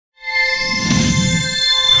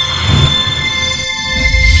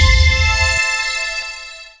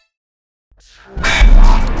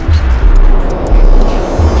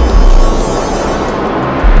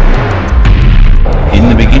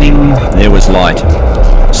light.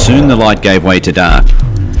 Soon the light gave way to dark,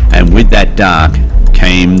 and with that dark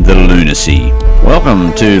came the LunarC.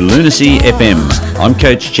 Welcome to LunarC FM. I'm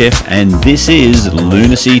Coach Jeff, and this is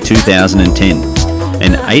LunarC 2010,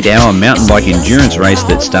 an 8-hour mountain bike endurance race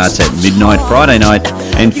that starts at midnight Friday night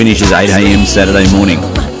and finishes 8 AM Saturday morning.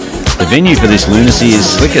 The venue for this LunarC is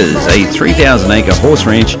Slickers, a 3,000-acre horse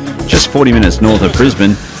ranch just 40 minutes north of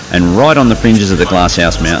Brisbane and right on the fringes of the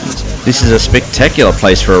Glasshouse Mountains. This is a spectacular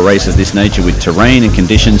place for a race of this nature with terrain and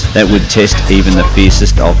conditions that would test even the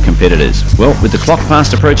fiercest of competitors. Well, with the clock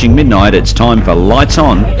fast approaching midnight, it's time for lights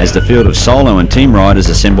on as the field of solo and team riders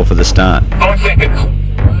assemble for the start. 5 seconds.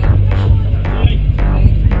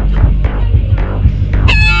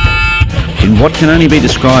 In what can only be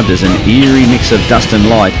described as an eerie mix of dust and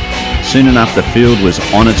light, soon enough the field was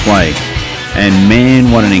on its way. And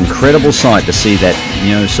man, what an incredible sight to see that,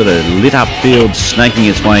 sort of lit up field snaking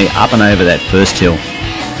its way up and over that first hill.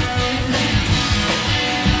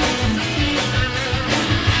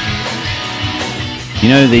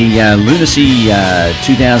 The LunarC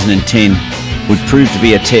 2010 would prove to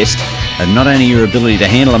be a test of not only your ability to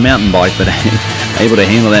handle a mountain bike, but able to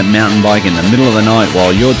handle that mountain bike in the middle of the night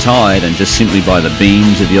while you're tired and just simply by the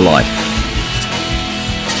beams of your light.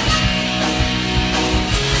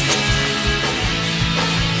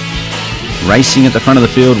 Racing at the front of the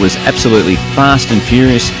field was absolutely fast and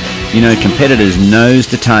furious. Competitors nose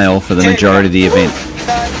to tail for the majority of the event.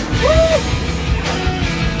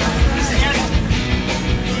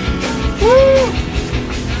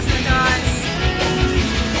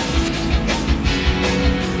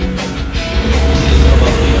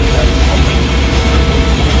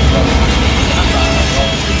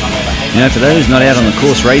 For those not out on the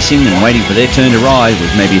course racing and waiting for their turn to ride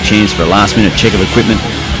was maybe a chance for a last-minute check of equipment,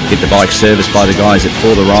 get the bike serviced by the guys at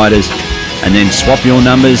For the Riders, and then swap your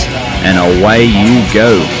numbers, and away you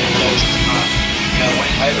go.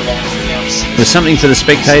 There's something for the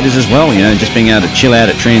spectators as well, just being able to chill out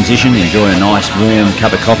at transition, enjoy a nice warm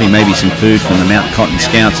cup of coffee, maybe some food from the Mount Cotton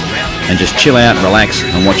Scouts, and just chill out, relax,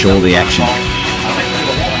 and watch all the action.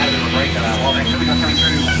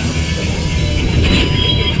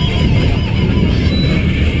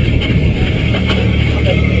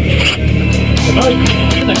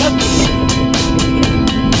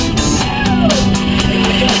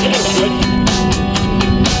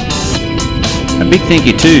 A big thank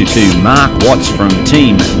you too to Mark Watts from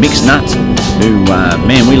Team Mixed Nuts, who,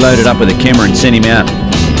 we loaded up with a camera and sent him out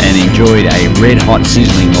and enjoyed a red hot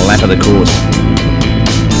sizzling lap of the course.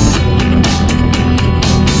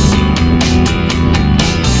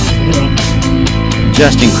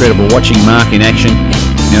 Just incredible watching Mark in action,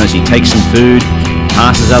 as he takes some food,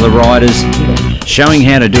 passes other riders, showing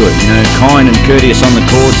how to do it, kind and courteous on the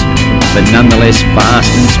course, but nonetheless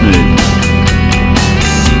fast and smooth.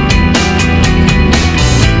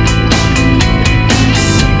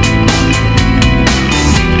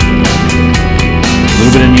 A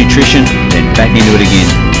little bit of nutrition, then back into it again.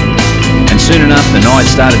 And soon enough the night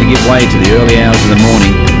started to give way to the early hours of the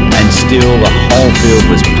morning, and still the whole field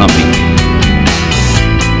was pumping.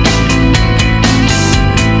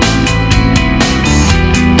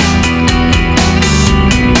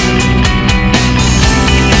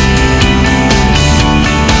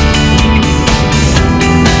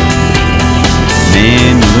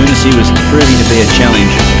 LunarC was proving to be a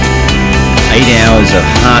challenge. 8 hours of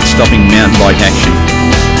heart-stopping mountain bike action.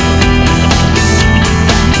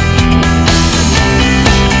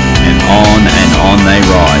 And on they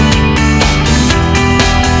ride.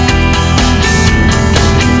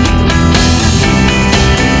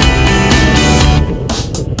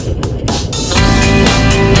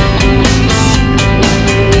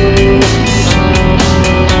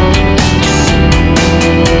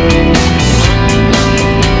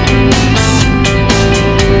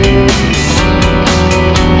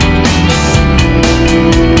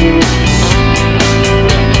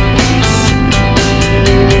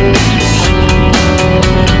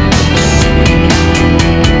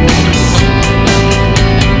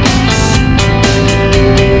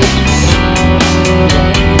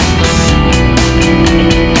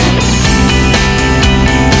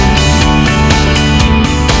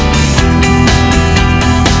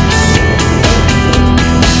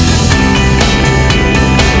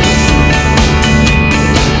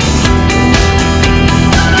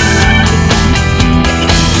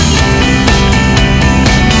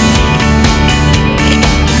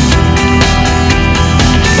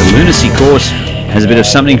 The LunarC course has a bit of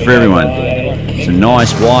something for everyone. Some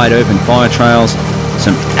nice wide open fire trails,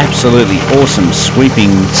 some absolutely awesome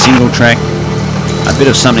sweeping single track, a bit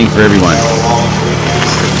of something for everyone.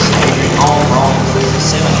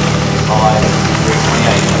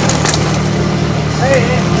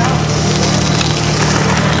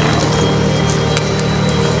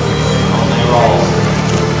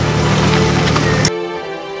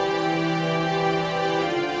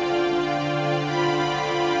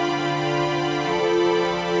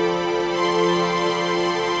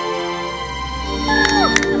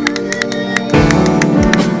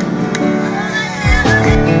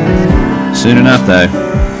 Soon enough though.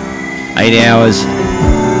 8 hours.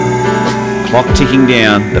 Clock ticking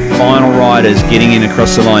down. The final riders getting in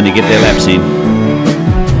across the line to get their laps in.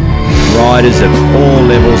 Riders of all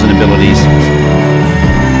levels and abilities.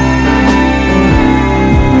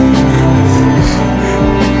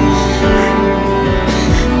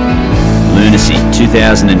 LunarC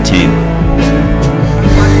 2010.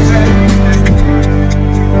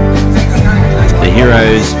 The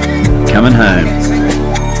heroes coming home.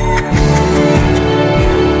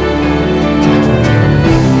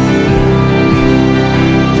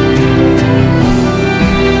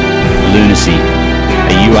 LunarC,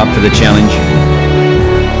 are you up for the challenge?